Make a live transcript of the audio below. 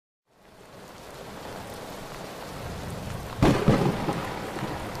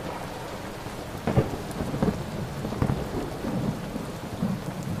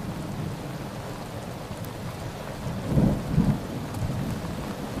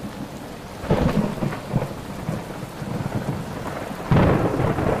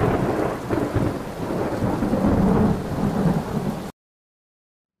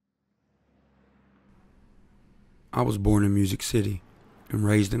I was born in Music City and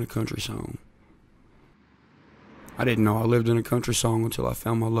raised in a country song. I didn't know I lived in a country song until I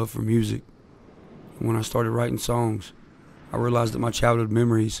found my love for music. And when I started writing songs, I realized that my childhood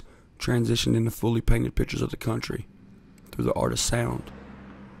memories transitioned into fully painted pictures of the country through the art of sound.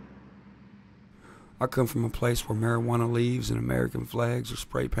 I come from a place where marijuana leaves and American flags are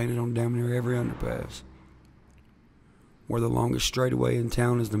spray painted on damn near every underpass, where the longest straightaway in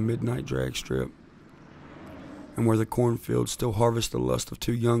town is the midnight drag strip, and where the cornfields still harvest the lust of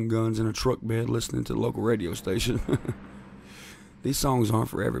two young guns in a truck bed listening to the local radio station. These songs aren't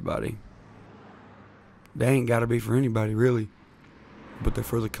for everybody. They ain't gotta be for anybody, really, but they're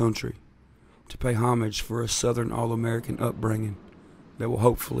for the country, to pay homage for a Southern all-American upbringing that will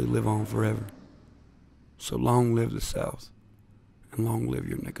hopefully live on forever. So long live the South, and long live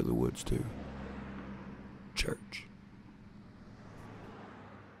your neck of the woods too. Church.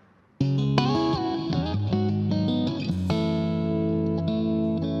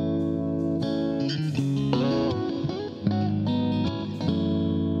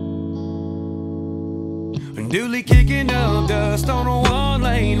 Dooley kicking up dust on a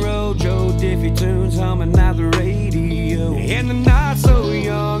one-lane road, Joe Diffie tunes humming out the radio. And the night so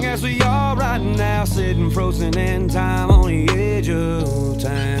young as we are right now, sitting frozen in time on the edge of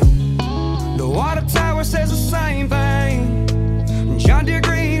town. The water tower says the same thing, John Deere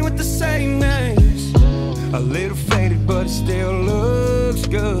green with the same names. A little faded but it still looks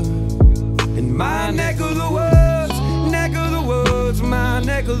good. In my neck of the woods, neck of the woods, my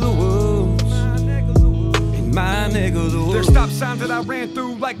neck of the woods, my nigga, the woods. There's stop signs that I ran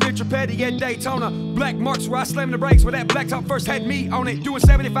through like Richard Petty at Daytona. Black marks where I slammed the brakes where that blacktop first had me on it. Doing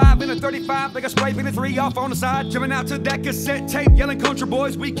 75 in a 35, like a spray painted 3 off on the side. Jumping out to that cassette tape, yelling country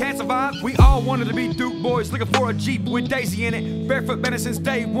boys, we can't survive. We all wanted to be Duke boys, looking for a Jeep with Daisy in it. Barefoot been since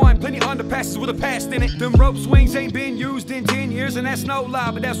day one, plenty of underpasses with a past in it. Them rope swings ain't been used in 10 years and that's no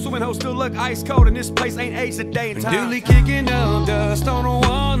lie, but that swimming hole still look ice cold and this place ain't aged a day in time. Dooley kicking up dust on a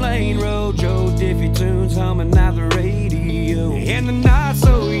one-lane road, Joe Diffie tunes humming out the radio. And the night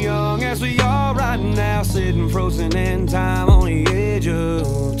so young as we are right now, sitting frozen in time on the edge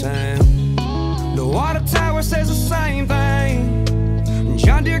of town. The water tower says the same thing,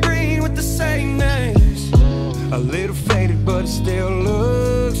 John Deere green with the same names. A little faded but it still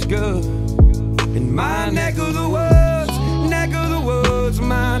looks good. In my neck of the woods, neck of the woods,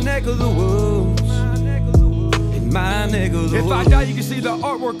 my neck of the woods, my nigga. If I die, you can see the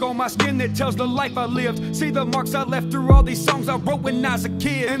artwork on my skin that tells the life I lived. See the marks I left through all these songs I wrote when I was a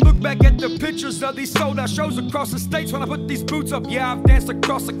kid. And look back at the pictures of these sold out shows across the states. When I put these boots up, yeah, I've danced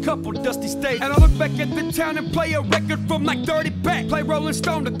across a couple dusty states. And I look back at the town and play a record from like 30 back. Play Rolling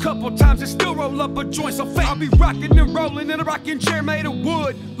Stone a couple times and still roll up a joint so fat. I'll be rocking and rolling in a rocking chair made of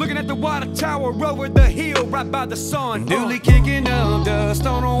wood, looking at the water tower over the hill right by the sun. Dooley kicking up dust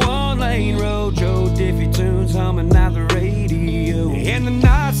on a one-lane road, Joe Diffie tunes humming out the radio. And the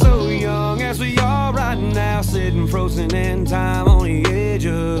night so young as we are right now, sitting frozen in time on the edge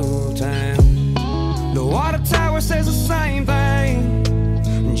of town. The water tower says the same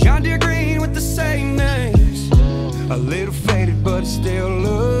thing, John Deere green with the same names. A little faded but it still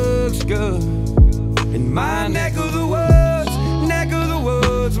looks good. In my neck of the woods, neck of the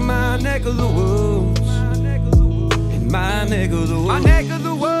woods, my neck of the woods, in my neck of the woods, my neck of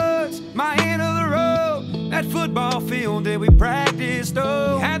the woods, my end of the road. That football field that we practiced,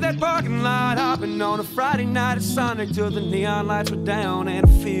 oh. Had that parking lot hopping on a Friday night at Sonic till the neon lights were down and a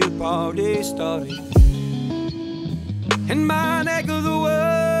field party started. In my neck of the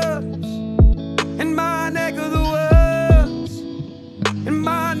woods, in my